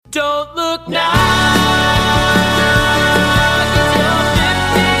Don't look now, 'cause your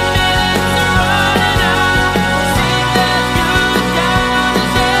 15 minutes are running out. See that good God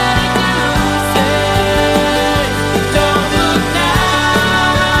is headed to say, don't look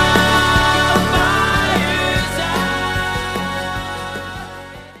now, fire's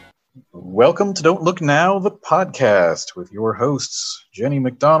out. Welcome to Don't Look Now, the podcast with your hosts, Jenny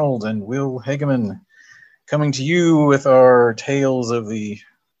McDonald and Will Hageman, coming to you with our tales of the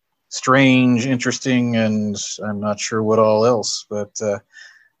strange, interesting, and I'm not sure what all else. But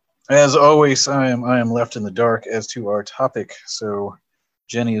as always, I am left in the dark as to our topic. So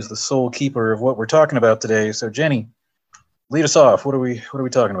Jenny is the sole keeper of what we're talking about today. So Jenny, lead us off. What are we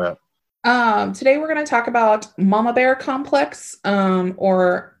talking about? Today we're going to talk about Mama Bear Complex,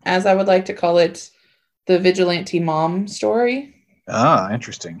 or as I would like to call it, the vigilante mom story. Ah,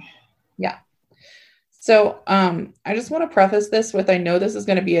 interesting. Yeah. So I just want to preface this with, I know this is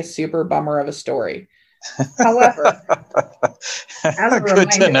going to be a super bummer of a story. However, as a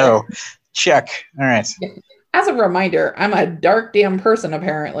good to reminder- know. Check. All right. As a reminder, I'm a dark damn person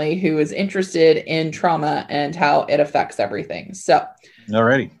apparently who is interested in trauma and how it affects everything. So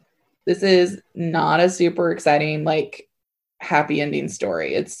Alrighty. this is not a super exciting, like, happy ending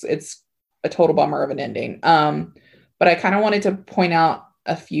story. It's a total bummer of an ending. But I kind of wanted to point out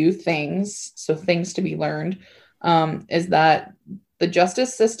a few things. So things to be learned, is that the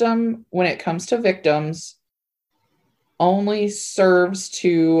justice system, when it comes to victims, only serves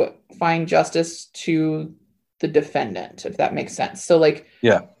to find justice to the defendant, if that makes sense. So, like,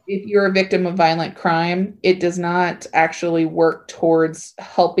 Yeah. if you're a victim of violent crime, it does not actually work towards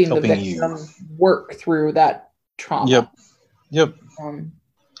helping the Helping victim you. work through that trauma. Yep.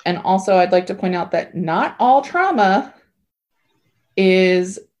 And also, I'd like to point out that not all trauma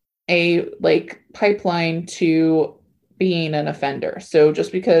is a, like, pipeline to being an offender. So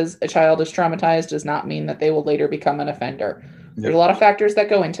just because a child is traumatized does not mean that they will later become an offender. There's a lot of factors that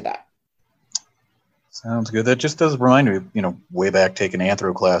go into that. Sounds good. That just does remind me, way back taking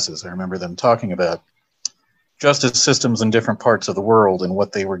anthro classes, I remember them talking about justice systems in different parts of the world and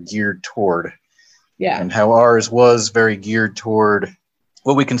what they were geared toward. Yeah. And how ours was very geared toward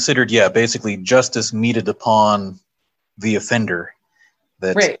what we considered, basically justice meted upon the offender.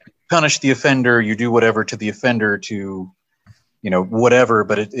 That Right. punish the offender, you do whatever to the offender to, whatever,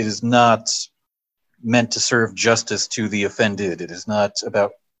 but it is not meant to serve justice to the offended. It is not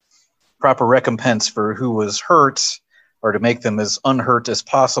about proper recompense for who was hurt or to make them as unhurt as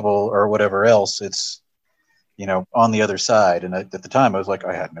possible or whatever else. It's, on the other side. And at the time I was like,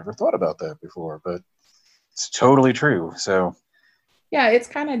 I had never thought about that before, but it's totally true. So Yeah, it's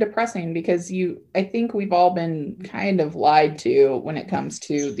kind of depressing because I think we've all been kind of lied to when it comes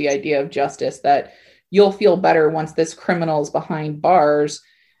to the idea of justice, that you'll feel better once this criminal is behind bars.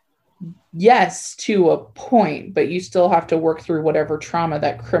 Yes, to a point, but you still have to work through whatever trauma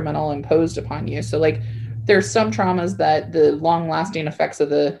that criminal imposed upon you. So, like, there's some traumas that the long-lasting effects of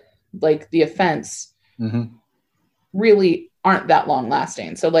the offense really aren't that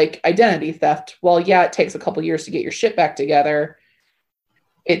long-lasting. So, like, identity theft, well, yeah, it takes a couple years to get your shit back together.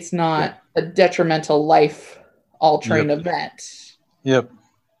 It's not a detrimental life-altering event. Yep.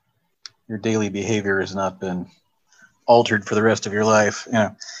 Your daily behavior has not been altered for the rest of your life.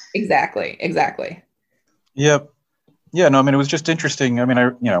 Exactly. Yep. Yeah, no, it was just interesting.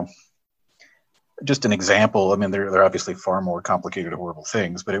 Just an example. They're obviously far more complicated, horrible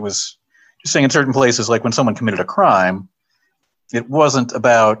things, but it was just saying in certain places, like when someone committed a crime, it wasn't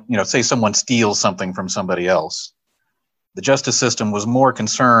about, say someone steals something from somebody else. The justice system was more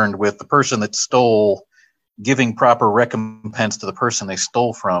concerned with the person that stole giving proper recompense to the person they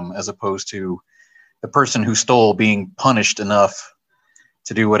stole from, as opposed to the person who stole being punished enough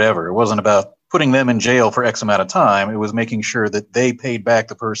to do whatever. It wasn't about putting them in jail for X amount of time. It was making sure that they paid back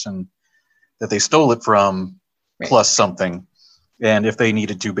the person that they stole it from, Right, plus something. And if they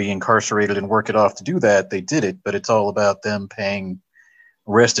needed to be incarcerated and work it off to do that, they did it. But it's all about them paying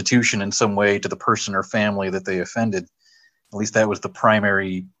restitution in some way to the person or family that they offended. At least that was the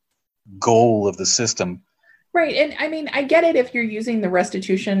primary goal of the system. Right. And I get it if you're using the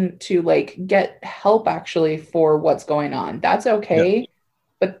restitution to, like, get help actually for what's going on. That's okay. Yeah.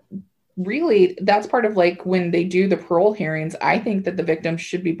 But really, that's part of, like, when they do the parole hearings, I think that the victim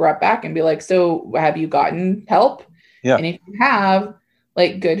should be brought back and be like, so have you gotten help? Yeah. And if you have,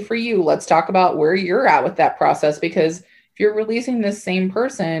 like, good for you. Let's talk about where you're at with that process, because if you're releasing this same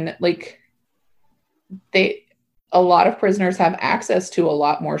person, like, a lot of prisoners have access to a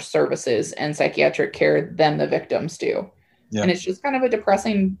lot more services and psychiatric care than the victims do. Yeah. And it's just kind of a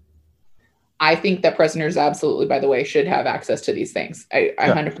depressing I think that prisoners absolutely, by the way, should have access to these things. I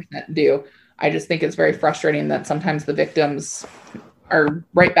Yeah. 100% do. I just think it's very frustrating that sometimes the victims are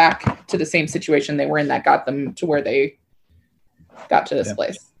right back to the same situation they were in that got them to where they got to this Yeah.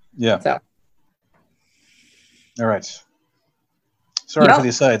 place. Yeah. So, All right. Sorry Yeah. for the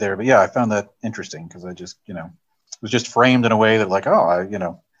aside there, but yeah, I found that interesting because I just, it was just framed in a way that like,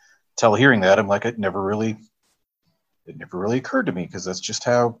 till hearing that, I'm like, it never really occurred to me because that's just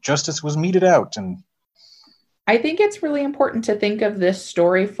how justice was meted out. And I think it's really important to think of this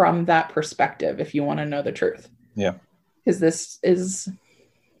story from that perspective if you want to know the truth. Yeah. Because this is,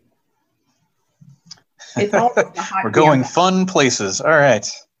 it's all we're going fun places. All right.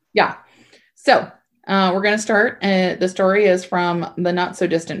 Yeah. So we're going to start. The story is from the not so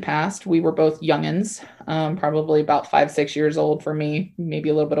distant past. We were both youngins, probably about 5-6 years old for me, maybe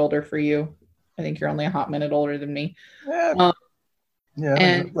a little bit older for you. I think you're only a hot minute older than me. Yeah.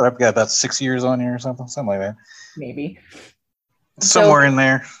 And I've got about 6 years on here or something like that. maybe. Somewhere in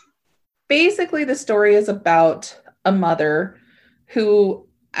there. Basically, the story is about a mother who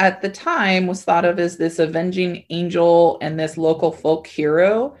at the time was thought of as this avenging angel and this local folk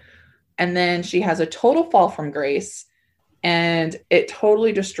hero. And then she has a total fall from grace, and it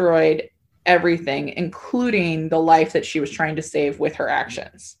totally destroyed everything, including the life that she was trying to save with her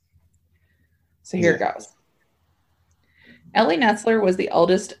actions. So here it goes. Ellie Netzler was the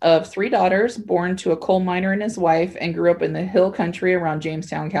eldest of 3 daughters, born to a coal miner and his wife, and grew up in the hill country around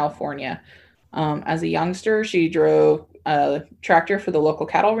Jamestown, California. As a youngster, she drove a tractor for the local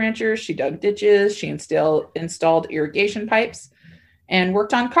cattle ranchers. She dug ditches. She installed irrigation pipes and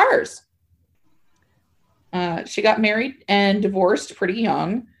worked on cars. She got married and divorced pretty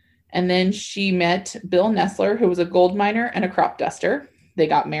young. And then she met Bill Netzler, who was a gold miner and a crop duster. They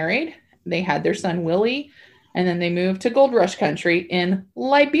got married. They had their son, Willie. And then they moved to Gold Rush country in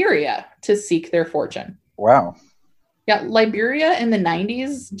Liberia to seek their fortune. Wow. Yeah, Liberia in the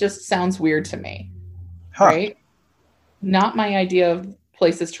 90s just sounds weird to me. Huh. Right? Not my idea of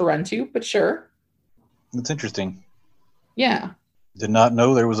places to run to, but sure. That's interesting. Yeah. Did not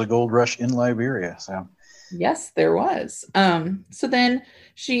know there was a gold rush in Liberia. So yes, there was. So then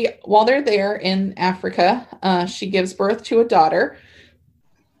while they're there in Africa, she gives birth to a daughter.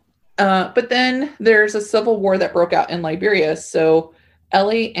 But then there's a civil war that broke out in Liberia. So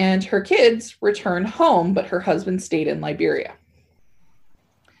Ellie and her kids returned home, but her husband stayed in Liberia.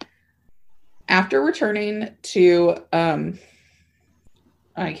 After returning to, I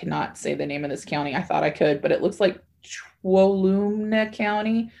cannot say the name of this county. I thought I could, but it looks like Tuolumne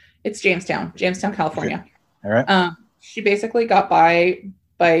County. It's Jamestown, California. Okay. All right. She basically got by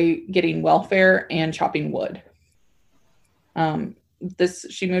getting welfare and chopping wood.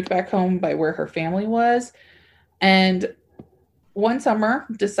 She moved back home by where her family was, and one summer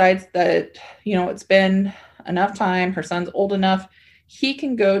decides that it's been enough time. Her son's old enough; he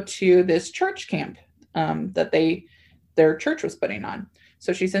can go to this church camp that their church was putting on.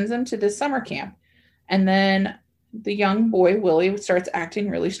 So she sends him to this summer camp, and then the young boy Willie starts acting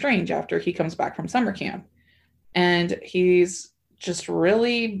really strange after he comes back from summer camp, and he's just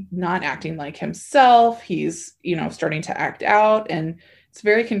really not acting like himself. He's, starting to act out, and it's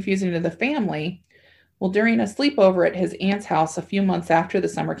very confusing to the family. Well, during a sleepover at his aunt's house a few months after the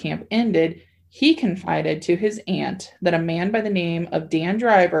summer camp ended, he confided to his aunt that a man by the name of Dan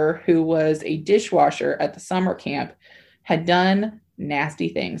Driver, who was a dishwasher at the summer camp, had done nasty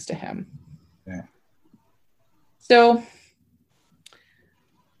things to him. Yeah. So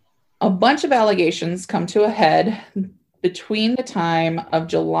a bunch of allegations come to a head between the time of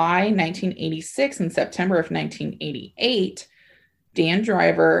July 1986 and September of 1988. Dan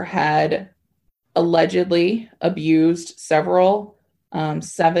Driver had allegedly abused seven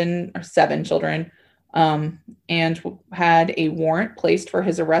children, and had a warrant placed for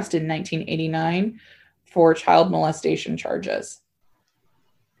his arrest in 1989 for child molestation charges.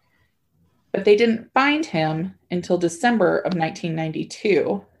 But they didn't find him until December of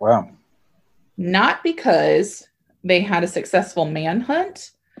 1992. Wow. Not because they had a successful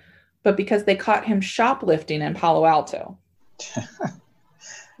manhunt, but because they caught him shoplifting in Palo Alto.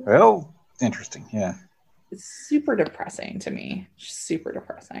 Well, interesting. Yeah. It's super depressing to me. Super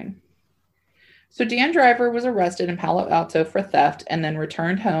depressing. So Dan Driver was arrested in Palo Alto for theft and then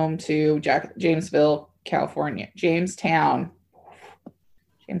returned home to Jamestown, California,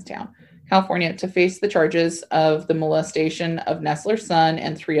 to face the charges of the molestation of Netzler's son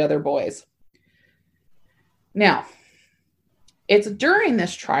and 3 other boys. Now, it's during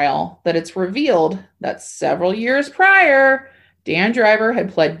this trial that it's revealed that several years prior, Dan Driver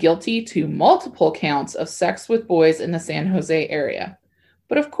had pled guilty to multiple counts of sex with boys in the San Jose area.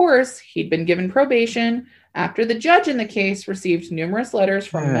 But of course, he'd been given probation after the judge in the case received numerous letters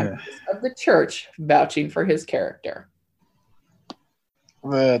from members of the church vouching for his character.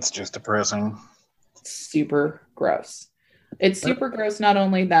 That's just depressing. Super gross. It's super gross not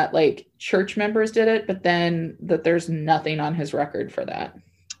only that like church members did it, but then that there's nothing on his record for that.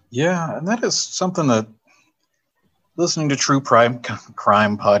 Yeah, and that is something that listening to true crime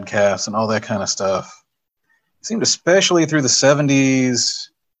podcasts and all that kind of stuff, it seemed especially through the 70s,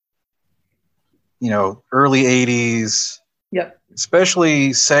 early 80s, Yep.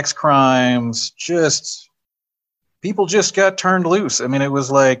 especially sex crimes, people just got turned loose. I mean, it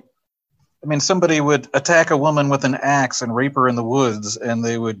was like, somebody would attack a woman with an axe and rape her in the woods, and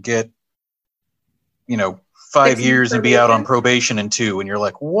they would get, 5 years and be out on probation in 2. And you're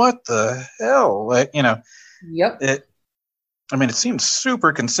like, what the hell? Like, Yep. it seems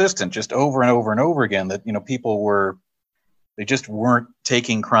super consistent just over and over and over again that, people they just weren't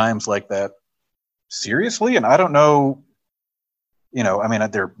taking crimes like that seriously. And I don't know,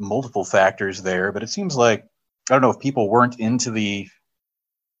 there are multiple factors there, but it seems like, I don't know if people weren't onto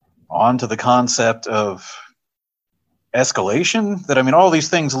the concept of escalation, that, all these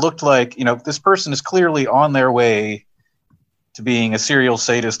things looked like, this person is clearly on their way to being a serial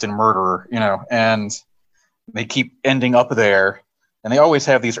sadist and murderer, and they keep ending up there, and they always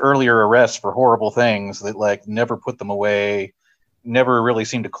have these earlier arrests for horrible things that like never put them away, never really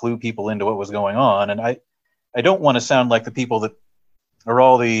seemed to clue people into what was going on. And I don't want to sound like the people that are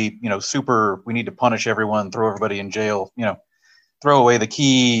all the, super, we need to punish everyone, throw everybody in jail, throw away the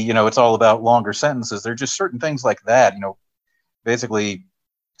key, it's all about longer sentences. There are just certain things like that, basically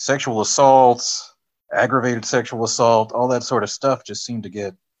sexual assaults, aggravated sexual assault, all that sort of stuff just seemed to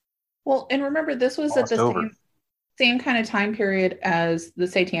get Well, and remember, this was at the over. same kind of time period as the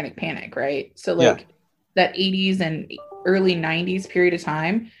Satanic Panic, right? So like that 80s and early 90s period of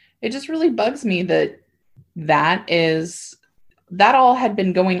time, it just really bugs me that all had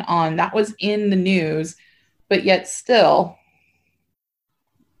been going on. That was in the news, but yet still,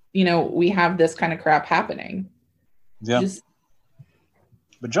 we have this kind of crap happening. Yeah.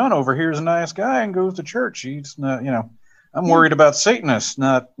 But John over here is a nice guy and goes to church. He's not, I'm worried about Satanists,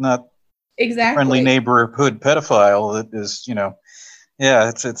 not exactly friendly neighborhood pedophile that is,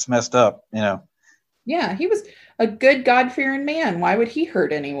 it's messed up, Yeah, he was a good God-fearing man. Why would he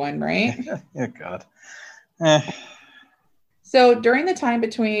hurt anyone, right? Yeah, God. So during the time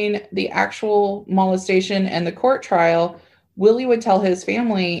between the actual molestation and the court trial, Willie would tell his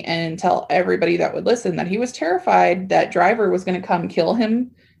family and tell everybody that would listen that he was terrified that Driver was going to come kill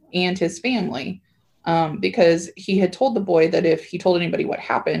him and his family, because he had told the boy that if he told anybody what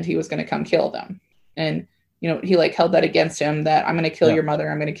happened, he was going to come kill them. And, he like held that against him, that I'm going to kill your mother,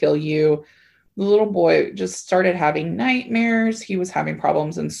 I'm going to kill you. The little boy just started having nightmares. He was having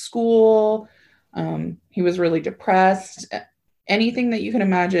problems in school. He was really depressed. Anything that you can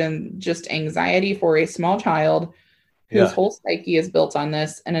imagine, just anxiety for a small child whose whole psyche is built on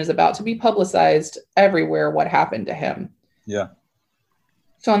this and is about to be publicized everywhere what happened to him. Yeah.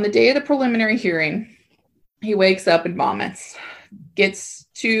 So on the day of the preliminary hearing, he wakes up and vomits, gets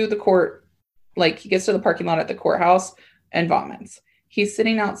to the court, like he gets to the parking lot at the courthouse and vomits. He's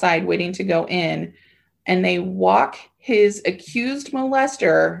sitting outside waiting to go in, and they walk his accused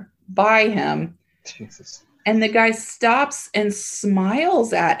molester by him. Jesus. And the guy stops and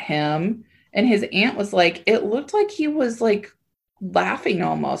smiles at him. And his aunt was like, it looked like he was like laughing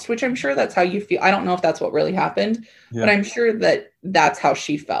almost, which I'm sure that's how you feel. I don't know if that's what really happened, but I'm sure that that's how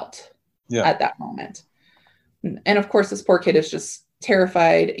she felt at that moment. And of course, this poor kid is just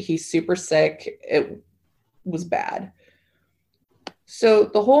terrified. He's super sick. It was bad. So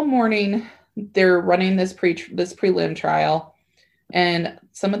the whole morning they're running this prelim trial, and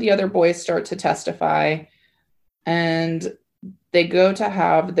some of the other boys start to testify, and they go to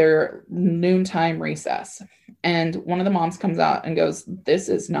have their noontime recess. And one of the moms comes out and goes, this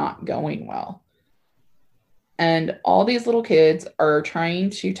is not going well. And all these little kids are trying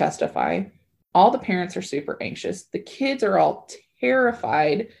to testify. All the parents are super anxious. The kids are all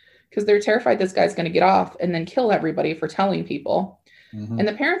terrified because they're terrified this guy's going to get off and then kill everybody for telling people. Mm-hmm. And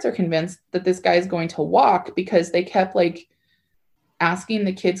the parents are convinced that this guy is going to walk because they kept like asking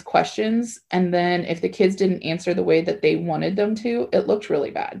the kids questions. And then if the kids didn't answer the way that they wanted them to, it looked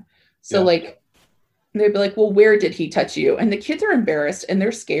really bad. So like, they'd be like, well, where did he touch you? And the kids are embarrassed and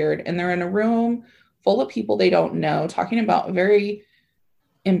they're scared and they're in a room full of people they don't know talking about very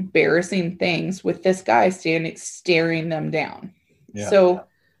embarrassing things with this guy staring them down. Yeah. So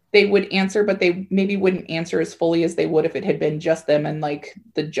they would answer, but they maybe wouldn't answer as fully as they would if it had been just them and like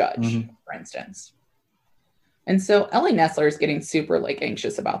the judge, for instance. And so Ellie Nestler is getting super like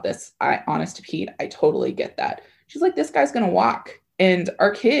anxious about this. Honest to Pete, I totally get that. She's like, this guy's going to walk and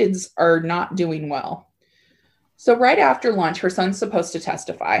our kids are not doing well. So right after lunch, her son's supposed to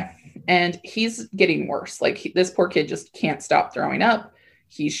testify and he's getting worse. Like this poor kid just can't stop throwing up.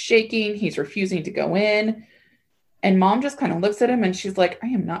 He's shaking. He's refusing to go in. And mom just kind of looks at him and she's like, I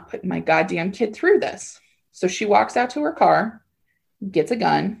am not putting my goddamn kid through this. So she walks out to her car, gets a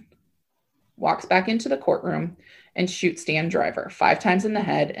gun, walks back into the courtroom and shoots Dan Driver 5 times in the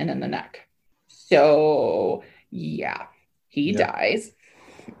head and in the neck. So yeah, he dies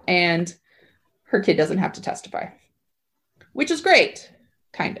and her kid doesn't have to testify, which is great,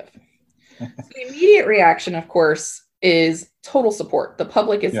 kind of. So the immediate reaction, of course, is total support. The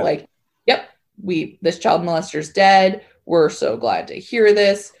public is like, yep, this child molester's dead. We're so glad to hear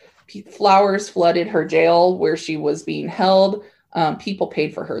this. Flowers flooded her jail where she was being held. People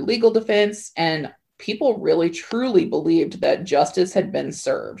paid for her legal defense, and people really truly believed that justice had been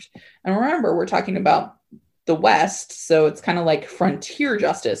served. And remember, we're talking about the West, so it's kind of like frontier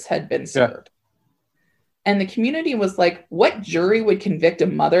justice had been served. And the community was like, what jury would convict a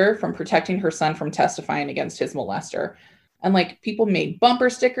mother from protecting her son from testifying against his molester? And like people made bumper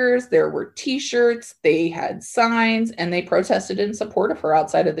stickers, there were t-shirts, they had signs, and they protested in support of her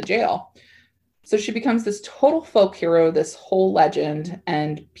outside of the jail. So she becomes this total folk hero, this whole legend,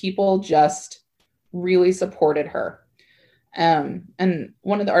 and people just really supported her. And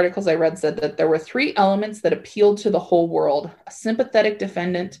one of the articles I read said that there were 3 elements that appealed to the whole world: a sympathetic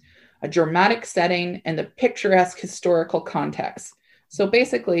defendant, a dramatic setting, and the picturesque historical context. So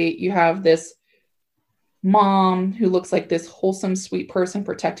basically, you have this mom who looks like this wholesome, sweet person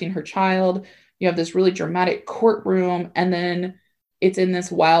protecting her child. You have this really dramatic courtroom, and then it's in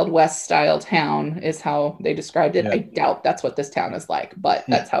this Wild West style town, is how they described it. I doubt that's what this town is like, but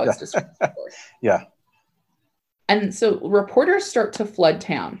that's how it's described. And so reporters start to flood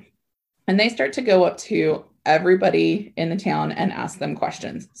town, and they start to go up to everybody in the town and ask them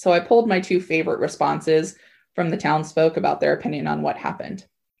questions. So I pulled my 2 favorite responses from the townsfolk about their opinion on what happened.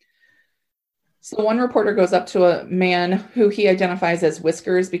 So one reporter goes up to a man who he identifies as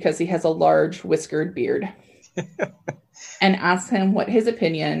Whiskers because he has a large whiskered beard and asks him what his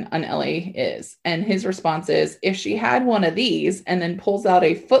opinion on Ellie is. And his response is, if she had one of these, and then pulls out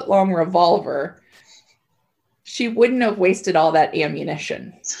a foot-long revolver, she wouldn't have wasted all that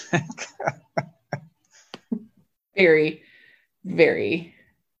ammunition. Very, very,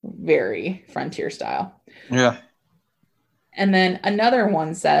 very frontier style. Yeah. And then another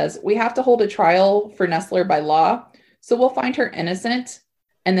one says, we have to hold a trial for Nestler by law, so we'll find her innocent,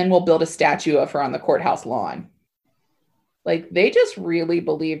 and then we'll build a statue of her on the courthouse lawn. Like, they just really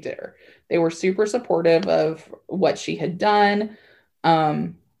believed her. They were super supportive of what she had done.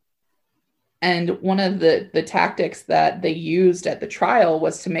 And one of the tactics that they used at the trial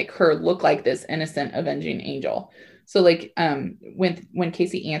was to make her look like this innocent avenging angel. So like when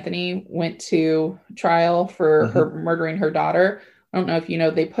Casey Anthony went to trial for her murdering her daughter, I don't know if you know,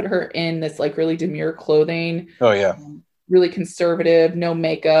 they put her in this like really demure clothing. Oh yeah. Really conservative, no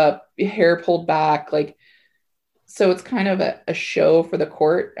makeup, hair pulled back. Like, so it's kind of a show for the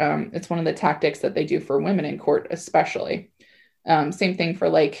court. It's one of the tactics that they do for women in court, especially. Same thing for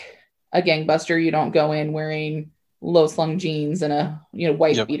like a gangbuster. You don't go in wearing low slung jeans and a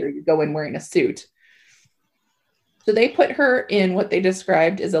wife beater. You go in wearing a suit. So they put her in what they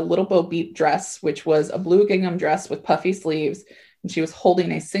described as a little Bo Peep dress, which was a blue gingham dress with puffy sleeves, and she was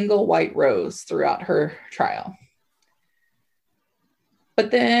holding a single white rose throughout her trial.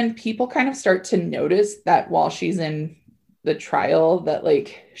 But then people kind of start to notice that while she's in the trial, that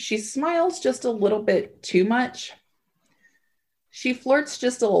like she smiles just a little bit too much. She flirts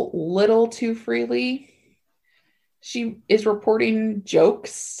just a little too freely. She is reporting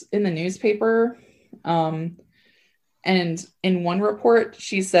jokes in the newspaper. And in one report,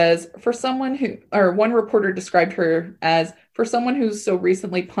 she says, one reporter described her as, for someone who's so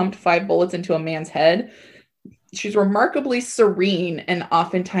recently pumped 5 bullets into a man's head, she's remarkably serene and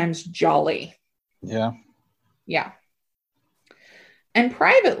oftentimes jolly. Yeah. Yeah. And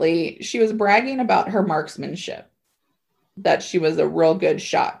privately, she was bragging about her marksmanship, that she was a real good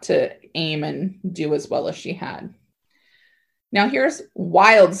shot to aim and do as well as she had. Now, here's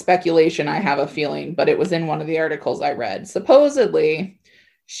wild speculation, I have a feeling, but it was in one of the articles I read. Supposedly,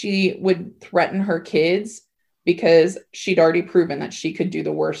 she would threaten her kids because she'd already proven that she could do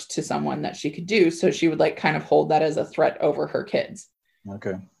the worst to someone that she could do. So she would like kind of hold that as a threat over her kids.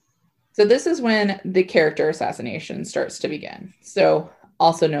 Okay. So this is when the character assassination starts to begin. So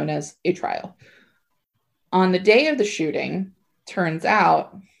also known as a trial. On the day of the shooting, turns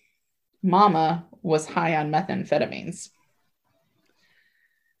out Mama was high on methamphetamines.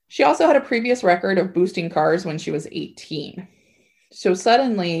 She also had a previous record of boosting cars when she was 18. So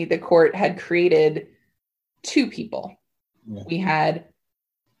suddenly the court had created two people. Yeah. We had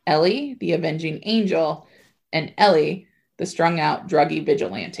Ellie, the avenging angel, and Ellie, the strung out druggy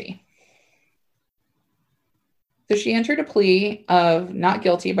vigilante. So she entered a plea of not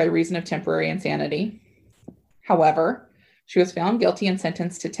guilty by reason of temporary insanity. However, she was found guilty and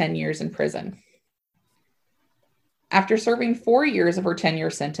sentenced to 10 years in prison. After serving 4 years of her 10-year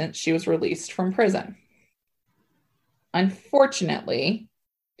sentence, she was released from prison. Unfortunately,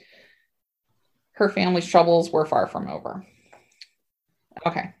 her family's troubles were far from over.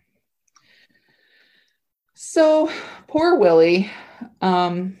 Okay. So, poor Willie.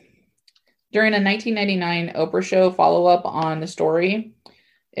 During a 1999 Oprah show follow-up on the story,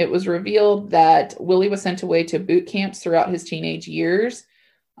 it was revealed that Willie was sent away to boot camps throughout his teenage years.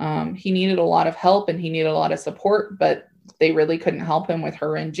 He needed a lot of help and he needed a lot of support, but they really couldn't help him with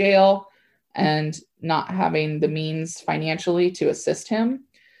her in jail and not having the means financially to assist him.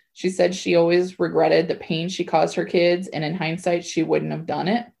 She said she always regretted the pain she caused her kids, and in hindsight, she wouldn't have done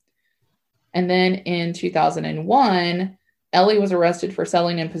it. And then in 2001, Ellie was arrested for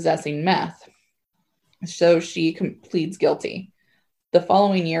selling and possessing meth. So she pleads guilty. The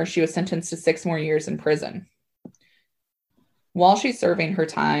following year, she was sentenced to 6 more years in prison. While she's serving her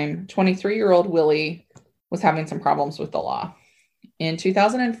time, 23-year-old Willie was having some problems with the law. In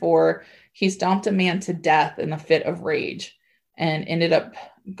 2004, he stomped a man to death in a fit of rage and ended up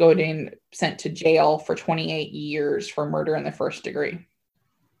getting sent to jail for 28 years for murder in the first degree.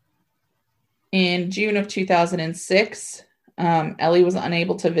 In June of 2006, Ellie was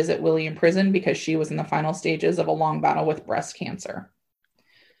unable to visit Willie in prison because she was in the final stages of a long battle with breast cancer.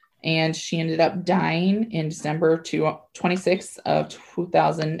 And she ended up dying in December 26th of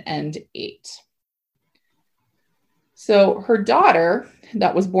 2008. So her daughter,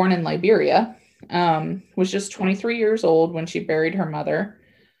 that was born in Liberia, was just 23 years old when she buried her mother.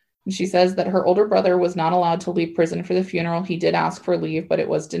 And she says that her older brother was not allowed to leave prison for the funeral. He did ask for leave, but it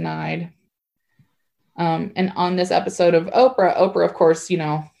was denied. And on this episode of Oprah, of course, you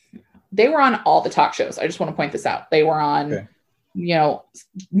know, they were on all the talk shows. I just want to point this out. They were on, Okay. you know,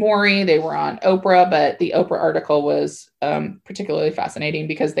 Maury, they were on Oprah, but the Oprah article was particularly fascinating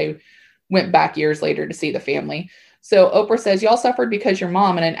because they went back years later to see the family. So Oprah says, y'all suffered because your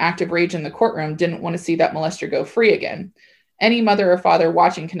mom, in an act of rage in the courtroom, didn't want to see that molester go free again. Any mother or father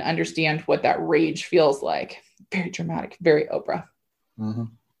watching can understand what that rage feels like. Very dramatic, very Oprah. Mm-hmm.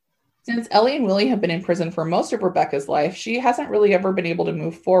 Since Ellie and Willie have been in prison for most of Rebecca's life, she hasn't really ever been able to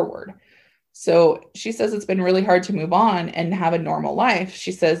move forward. So she says it's been really hard to move on and have a normal life.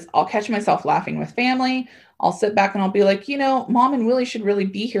 She says, I'll catch myself laughing with family. I'll sit back and I'll be like, you know, Mom and Willie should really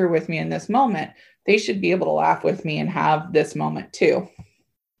be here with me in this moment. They should be able to laugh with me and have this moment too.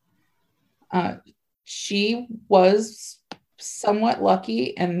 She was somewhat lucky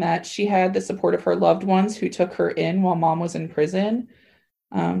in that she had the support of her loved ones who took her in while Mom was in prison.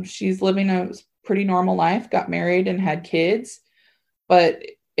 She's living a pretty normal life, got married and had kids, but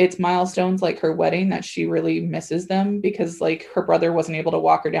it's milestones like her wedding that she really misses them because like her brother wasn't able to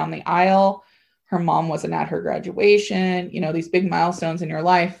walk her down the aisle. Her mom wasn't at her graduation. You know, these big milestones in your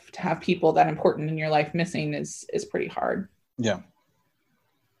life, to have people that important in your life missing is pretty hard. Yeah.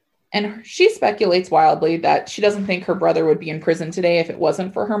 And she speculates wildly that she doesn't think her brother would be in prison today if it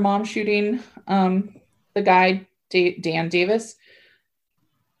wasn't for her mom shooting the guy, Dan Davis.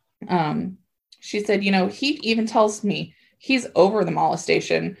 She said, you know, he even tells me he's over the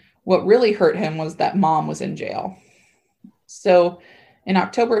molestation. What really hurt him was that Mom was in jail. So in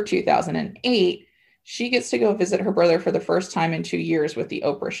October of 2008, she gets to go visit her brother for the first time in 2 years with the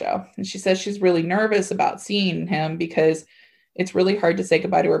Oprah show. And she says she's really nervous about seeing him because it's really hard to say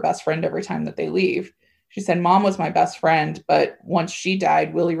goodbye to her best friend every time that they leave. She said, Mom was my best friend, but once she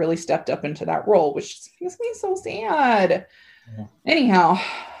died, Willie really stepped up into that role, which makes me so sad. Yeah. Anyhow,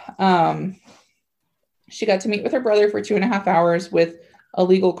 she got to meet with her brother for 2.5 hours with a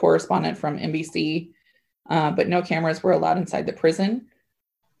legal correspondent from NBC, but no cameras were allowed inside the prison.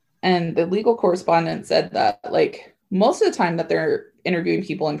 And the legal correspondent said that, like, most of the time that they're interviewing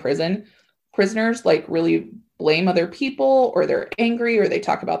people in prison, prisoners, like, really blame other people, or they're angry, or they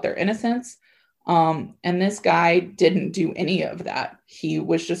talk about their innocence. And this guy didn't do any of that. He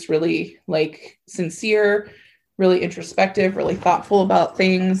was just really, like, sincere, really introspective, really thoughtful about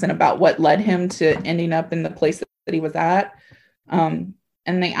things and about what led him to ending up in the place that he was at. And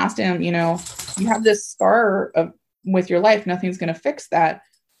they asked him, you know, you have this scar with your life, nothing's going to fix that,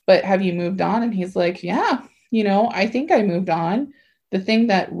 but have you moved on? And he's like, yeah, you know, I think I moved on. the thing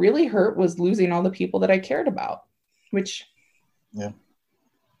that really hurt was losing all the people that I cared about, which, Yeah.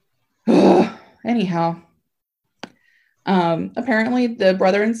 anyhow, apparently the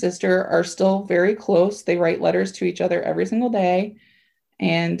brother and sister are still very close. They write letters to each other every single day.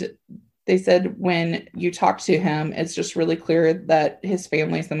 And they said when you talk to him, it's just really clear that his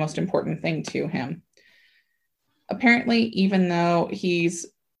family is the most important thing to him. Apparently, even though he's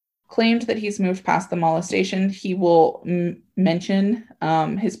claimed that he's moved past the molestation, he will mention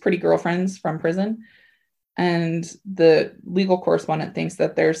his pretty girlfriends from prison. And the legal correspondent thinks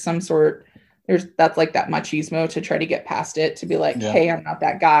that there's that's like that machismo to try to get past it, to be like, Yeah. hey, I'm not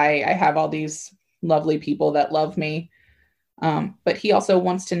that guy. I have all these lovely people that love me. But he also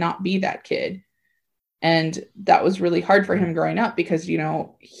wants to not be that kid. And that was really hard for him growing up because, you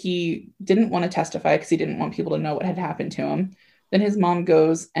know, he didn't want to testify because he didn't want people to know what had happened to him. Then his mom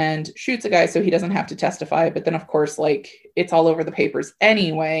goes and shoots a guy so he doesn't have to testify. But then, of course, like, it's all over the papers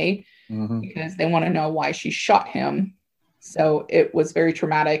anyway, because they want to know why she shot him. So it was very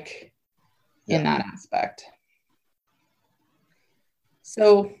traumatic in that aspect.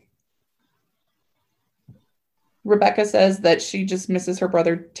 So Rebecca says that she just misses her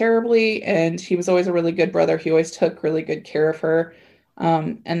brother terribly, and he was always a really good brother. He always took really good care of her.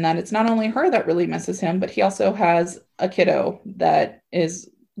 And that it's not only her that really misses him, but he also has a kiddo that is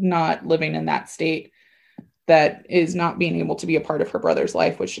not living in that state, that is not being able to be a part of her brother's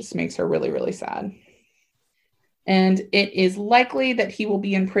life, which just makes her really, really sad. And it is likely that he will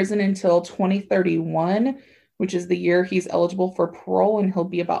be in prison until 2031, which is the year he's eligible for parole, and he'll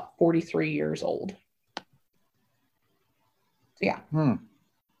be about 43 years old. So yeah,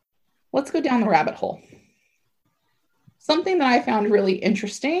 let's go down the rabbit hole. Something that I found really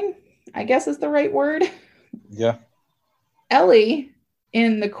interesting, I guess is the right word. Yeah. Ellie,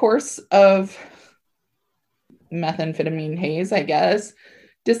 in the course of methamphetamine haze, I guess,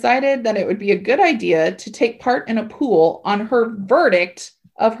 decided that it would be a good idea to take part in a pool on her verdict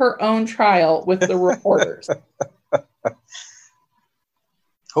of her own trial with the reporters.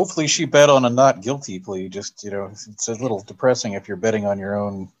 Hopefully she bet on a not guilty plea. Just, you know, it's a little depressing if you're betting on your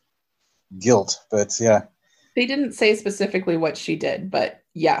own guilt, but yeah. They didn't say specifically what she did, but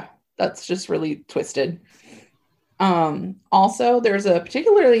yeah, that's just really twisted. Also, there's a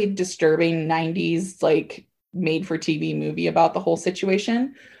particularly disturbing 90s, like, made for TV movie about the whole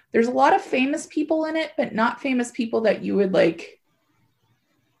situation. There's a lot of famous people in it, but not famous people that you would like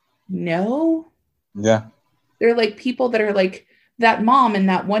know. Yeah. They're like people that are like that mom in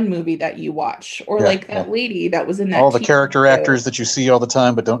that one movie that you watch, or like that lady that was in that. All the TV character show. Actors that you see all the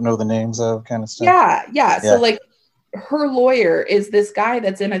time but don't know the names of, kind of stuff. Yeah. So like her lawyer is this guy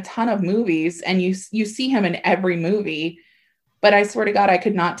that's in a ton of movies, and you see him in every movie. But I swear to God, I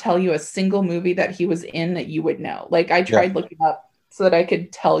could not tell you a single movie that he was in that you would know. Like, I tried looking up so that I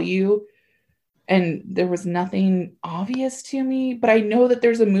could tell you, and there was nothing obvious to me. But I know that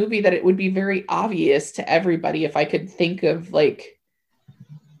there's a movie that it would be very obvious to everybody if I could think of, like,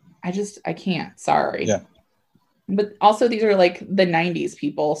 I can't. Sorry. Yeah. But also, these are like the 90s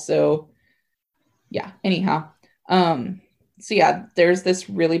people. So, yeah. Anyhow. So yeah, there's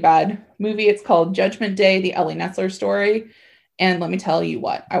this really bad movie. It's called Judgment Day, the Ellie Netzler story. And let me tell you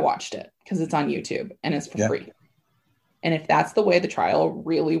what, I watched it because it's on YouTube and it's for free. And if that's the way the trial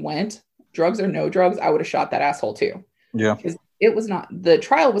really went, drugs or no drugs, I would have shot that asshole too. Yeah. Because the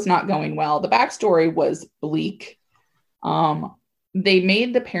trial was not going well. The backstory was bleak. They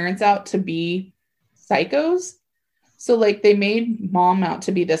made the parents out to be psychos. So like they made mom out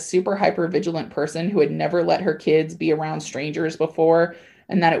to be this super hyper vigilant person who had never let her kids be around strangers before,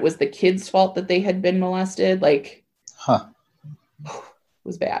 and that it was the kids' fault that they had been molested. Like, it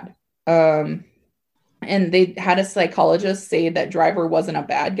was bad. And they had a psychologist say that Driver wasn't a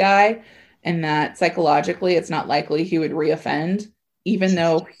bad guy, and that psychologically it's not likely he would reoffend, even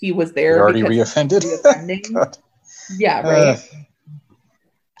though he was there. He already reoffended. Yeah, right.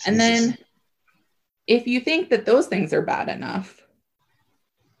 And then if you think that those things are bad enough,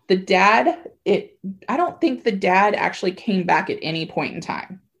 the dad, I don't think the dad actually came back at any point in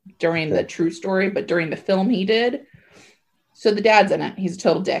time during the true story, but during the film he did. So the dad's in it. He's a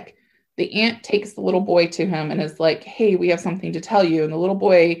total dick. The aunt takes the little boy to him and is like, hey, we have something to tell you. And the little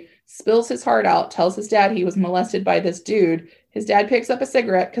boy spills his heart out, tells his dad he was molested by this dude. His dad picks up a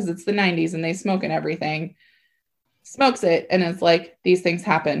cigarette because it's the 90s and they smoke and everything. Smokes it and is like, these things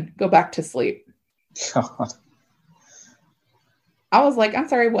happen. Go back to sleep. God. I was like, I'm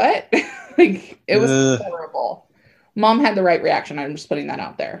sorry, what? Like, it was horrible. Mom had the right reaction. I'm just putting that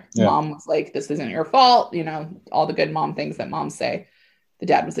out there. Yeah. Mom was like, this isn't your fault. You know, all the good mom things that moms say. The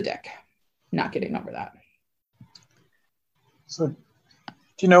dad was a dick. Not getting over that. So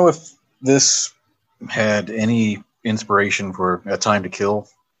Do you know if this had any inspiration for A Time to Kill?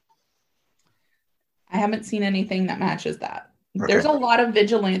 I haven't seen anything that matches that. Okay. There's a lot of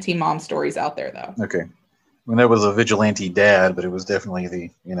vigilante mom stories out there, though. Okay. Well, that was a vigilante dad, but it was definitely the,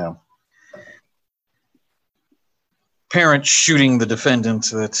 parent shooting the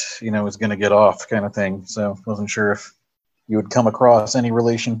defendant that, is going to get off kind of thing. So wasn't sure if you would come across any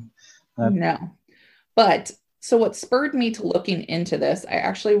relation. No. But so what spurred me to looking into this, I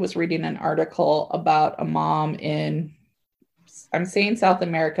actually was reading an article about a mom in, I'm saying South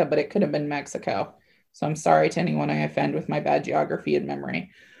America, but it could have been Mexico. So I'm sorry to anyone I offend with my bad geography and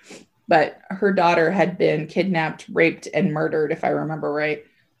memory. But her daughter had been kidnapped, raped, and murdered, if I remember right,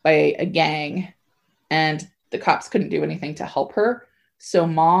 by a gang. And the cops couldn't do anything to help her. So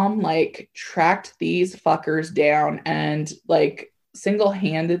mom tracked these fuckers down and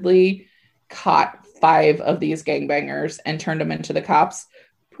single-handedly caught 5 of these gangbangers and turned them into the cops.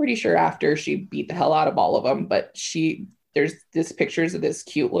 Pretty sure after she beat the hell out of all of them, but there's this pictures of this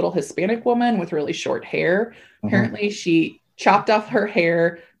cute little Hispanic woman with really short hair. Mm-hmm. Apparently she chopped off her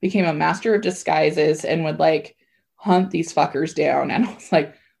hair, became a master of disguises, and would hunt these fuckers down. And I was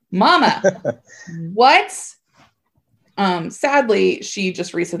like, Mama, what? Sadly, she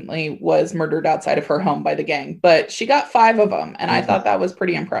just recently was murdered outside of her home by the gang, but she got 5 of them. And I thought that was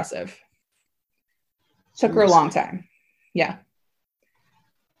pretty impressive. Took her a long time. Yeah.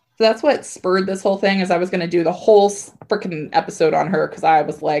 So that's what spurred this whole thing, is I was going to do the whole freaking episode on her, because I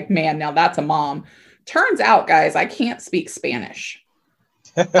was like, man, now that's a mom. Turns out, guys, I can't speak Spanish.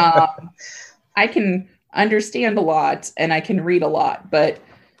 I can understand a lot and I can read a lot, but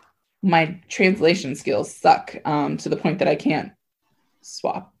my translation skills suck to the point that I can't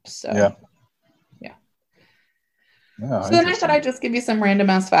swap. So yeah. So then I thought I'd just give you some random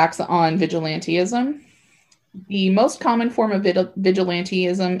ass facts on vigilantism. The most common form of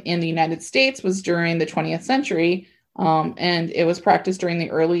vigilantism in the United States was during the 20th century, and it was practiced during the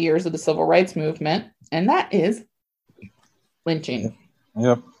early years of the civil rights movement, and that is lynching.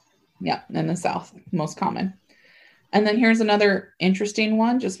 Yep. Yeah, in the South, most common. And then here's another interesting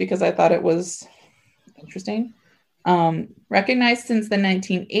one, just because I thought it was interesting. Recognized since the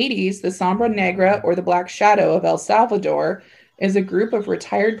 1980s, the Sombra Negra, or the Black Shadow of El Salvador, is a group of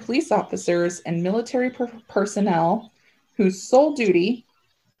retired police officers and military personnel whose sole duty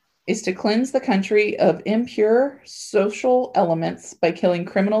is to cleanse the country of impure social elements by killing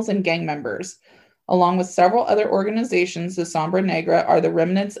criminals and gang members. Along with several other organizations, the Sombra Negra are the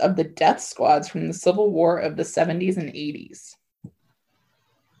remnants of the death squads from the Civil War of the 70s and 80s.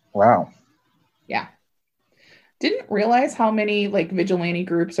 Wow. Yeah. Didn't realize how many vigilante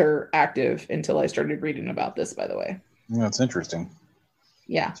groups are active until I started reading about this, by the way. Yeah, that's interesting.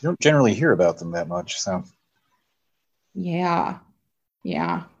 Yeah. You don't generally hear about them that much, so. Yeah.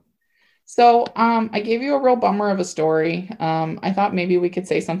 So I gave you a real bummer of a story. I thought maybe we could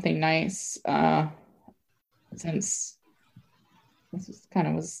say something nice since this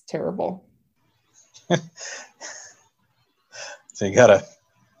was terrible. So you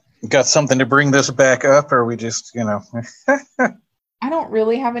got something to bring this back up, or are we just, I don't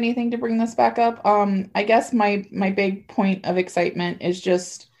really have anything to bring this back up. I guess my big point of excitement is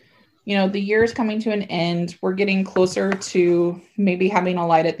just, the year is coming to an end. We're getting closer to maybe having a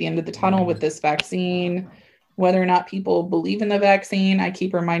light at the end of the tunnel with this vaccine. Whether or not people believe in the vaccine, I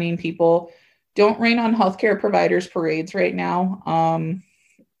keep reminding people, don't rain on healthcare providers' parades right now.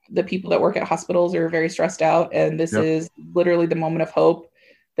 The people that work at hospitals are very stressed out, and this is literally the moment of hope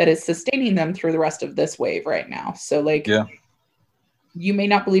that is sustaining them through the rest of this wave right now. So you may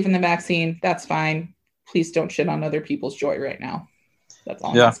not believe in the vaccine. That's fine. Please don't shit on other people's joy right now. That's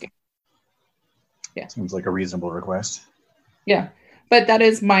all I'm asking. Yeah. Seems like a reasonable request. Yeah. But that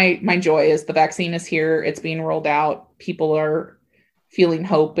is my joy, is the vaccine is here. It's being rolled out. People are feeling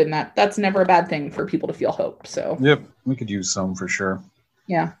hope, and that's never a bad thing for people to feel hope. So yep, we could use some for sure.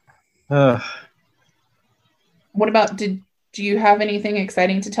 Yeah. What about, do you have anything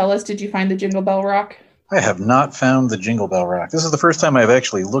exciting to tell us? Did you find the Jingle Bell Rock? I have not found the Jingle Bell Rock. This is the first time I've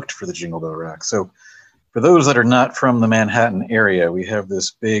actually looked for the Jingle Bell Rock. So for those that are not from the Manhattan area, we have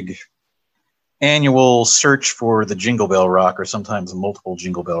this big annual search for the Jingle Bell Rock, or sometimes multiple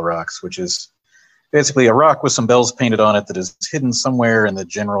Jingle Bell Rocks, which is basically a rock with some bells painted on it that is hidden somewhere in the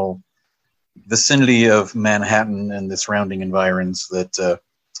general vicinity of Manhattan and the surrounding environs, that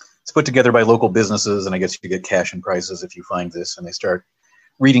it's put together by local businesses, and I guess you get cash and prizes if you find this, and they start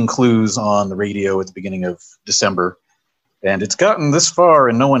reading clues on the radio at the beginning of December. And it's gotten this far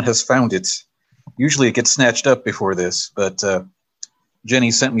and no one has found it. Usually it gets snatched up before this, but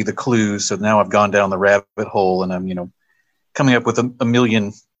Jenny sent me the clues, so now I've gone down the rabbit hole, and I'm, coming up with a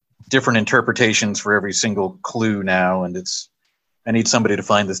million different interpretations for every single clue now, and I need somebody to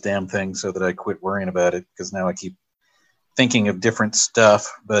find this damn thing so that I quit worrying about it, because now I keep thinking of different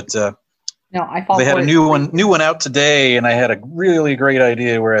stuff. But No, I fall they had for a it. new one out today, and I had a really great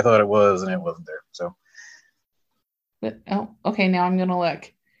idea where I thought it was, and it wasn't there. So But, oh, okay. Now I'm gonna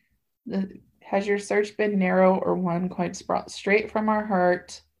look. Has your search been narrow or one quite straight from our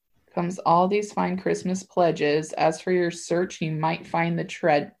heart? Comes all these fine Christmas pledges. As for your search, you might find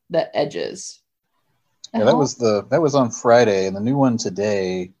the edges. yeah, that was on Friday, and the new one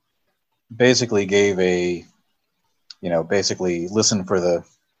today basically gave a, basically listen for the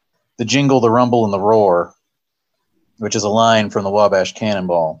jingle, the rumble, and the roar, which is a line from the Wabash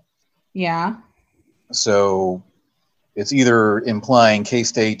Cannonball. Yeah. So it's either implying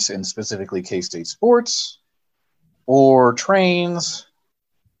K-State and specifically K-State sports, or trains,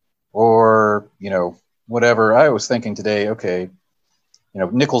 or, whatever. I was thinking today, okay,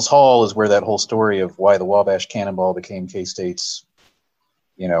 Nichols Hall is where that whole story of why the Wabash Cannonball became K-State's,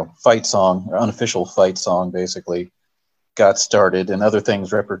 fight song, or unofficial fight song, basically, got started, and other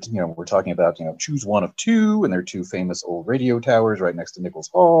things, we're talking about, choose one of two, and there are two famous old radio towers right next to Nichols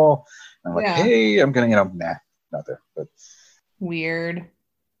Hall. And I'm like, Yeah. hey, I'm going to, nah, not there. But Weird.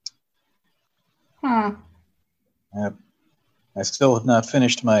 Huh. I still have not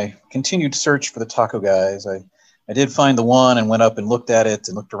finished my continued search for the taco guys. I did find the one and went up and looked at it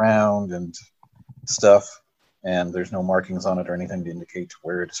and looked around and stuff, and there's no markings on it or anything to indicate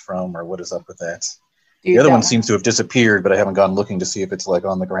where it's from or what is up with that. Dude, The other that one seems to have disappeared, but I haven't gone looking to see if it's like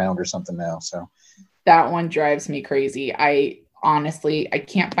on the ground or something now. So that one drives me crazy. I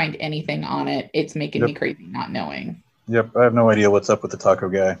can't find anything on it. It's making me crazy not knowing. Yep, I have no idea what's up with the taco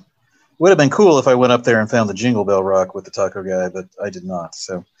guy. Would have been cool if I went up there and found the Jingle Bell Rock with the taco guy, but I did not.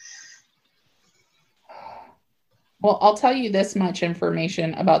 So, Well, I'll tell you this much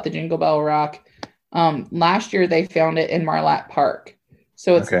information about the Jingle Bell Rock. Last year they found it in Marlatt Park.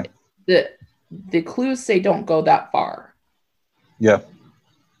 So it's okay. The clues say don't go that far. Yeah.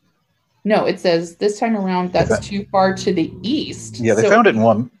 No, it says this time around that's too far to the east. Yeah, they found it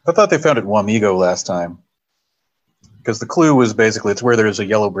in I thought they found it in Wamego last time. Because the clue was basically it's where there's a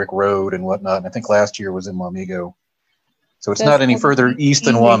yellow brick road and whatnot. And I think last year was in Wamego. So it's not any further east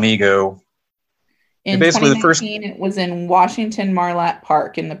than Wamego. In basically 2019, it was in Washington Marlatt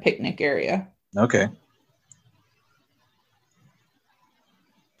Park in the picnic area. Okay.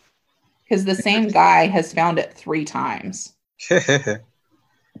 Because the same guy has found it 3 times. It's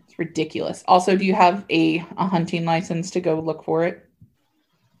ridiculous. Also, do you have a hunting license to go look for it?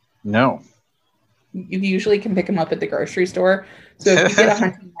 No. You usually can pick them up at the grocery store. So if you get a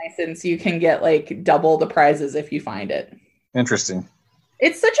hunting license, you can get like double the prizes if you find it. Interesting.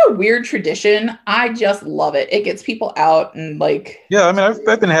 It's such a weird tradition. I just love it. It gets people out and like. Yeah, I mean,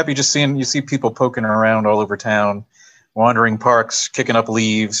 I've been happy just seeing you see people poking around all over town, wandering parks, kicking up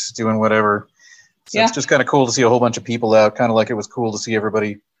leaves, doing whatever. So It's just kind of cool to see a whole bunch of people out, kind of like it was cool to see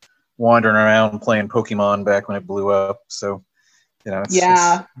everybody wandering around playing Pokemon back when it blew up. So, it's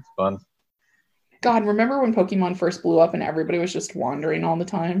fun. God, remember when Pokemon first blew up and everybody was just wandering all the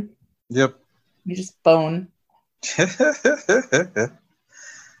time? Yep. You just bone.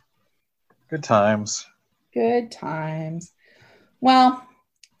 Good times. Good times. Well,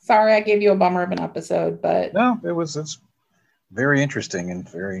 sorry I gave you a bummer of an episode, but no, it's very interesting and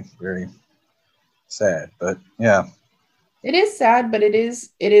very, very sad. But yeah. It is sad, but it is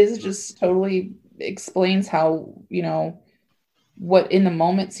just totally explains how, what in the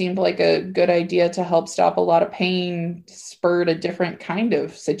moment seemed like a good idea to help stop a lot of pain spurred a different kind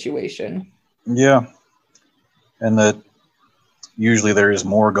of situation. Yeah. And that usually there is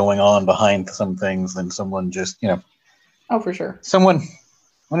more going on behind some things than someone just, Oh, for sure.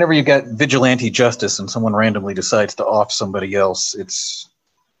 Whenever you got vigilante justice and someone randomly decides to off somebody else, it's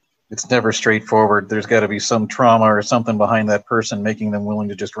never straightforward. There's got to be some trauma or something behind that person making them willing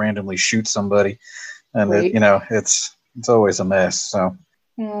to just randomly shoot somebody. And, right. It's always a mess. So,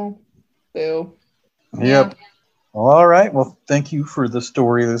 well, boo. Yep. Yeah. Well, all right. Well, thank you for the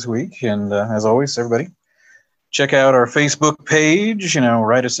story this week. And as always, everybody, check out our Facebook page.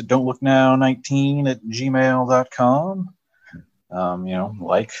 Write us at don'tlooknow19@gmail.com.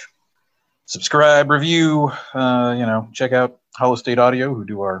 Like, subscribe, review. Check out Hollow State Audio, who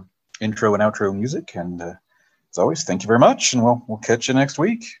do our intro and outro music. And as always, thank you very much. And we'll catch you next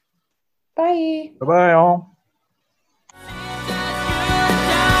week. Bye. Bye-bye, all.